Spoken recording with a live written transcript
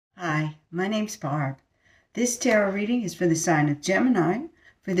Hi, my name's Barb. This tarot reading is for the sign of Gemini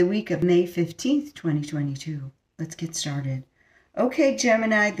for the week of May 15th, 2022. Let's get started. Okay,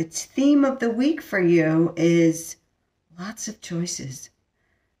 Gemini, the theme of the week for you is lots of choices.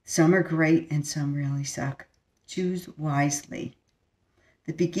 Some are great and some really suck. Choose wisely.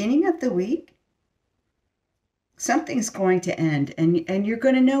 The beginning of the week, something's going to end and you're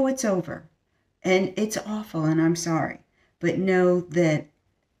going to know it's over. And it's awful and I'm sorry. But know that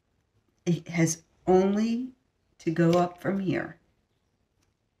it has only to go up from here.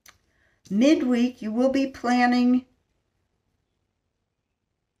 Midweek, you will be planning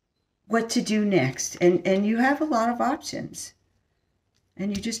what to do next. And you have a lot of options. And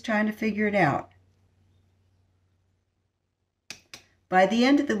you're just trying to figure it out. By the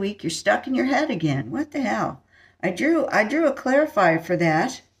end of the week, you're stuck in your head again. What the hell? I drew a clarifier for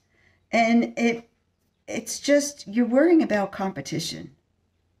that. And it's just, you're worrying about competition.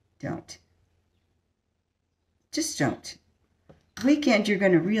 Don't. Just don't. Weekend, you're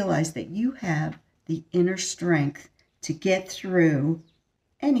going to realize that you have the inner strength to get through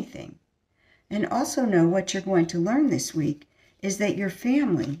anything. And also know what you're going to learn this week is that your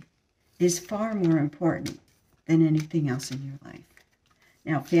family is far more important than anything else in your life.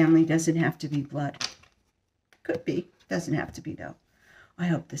 Now, family doesn't have to be blood. Could be. Doesn't have to be, though. I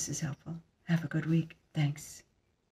hope this is helpful. Have a good week. Thanks.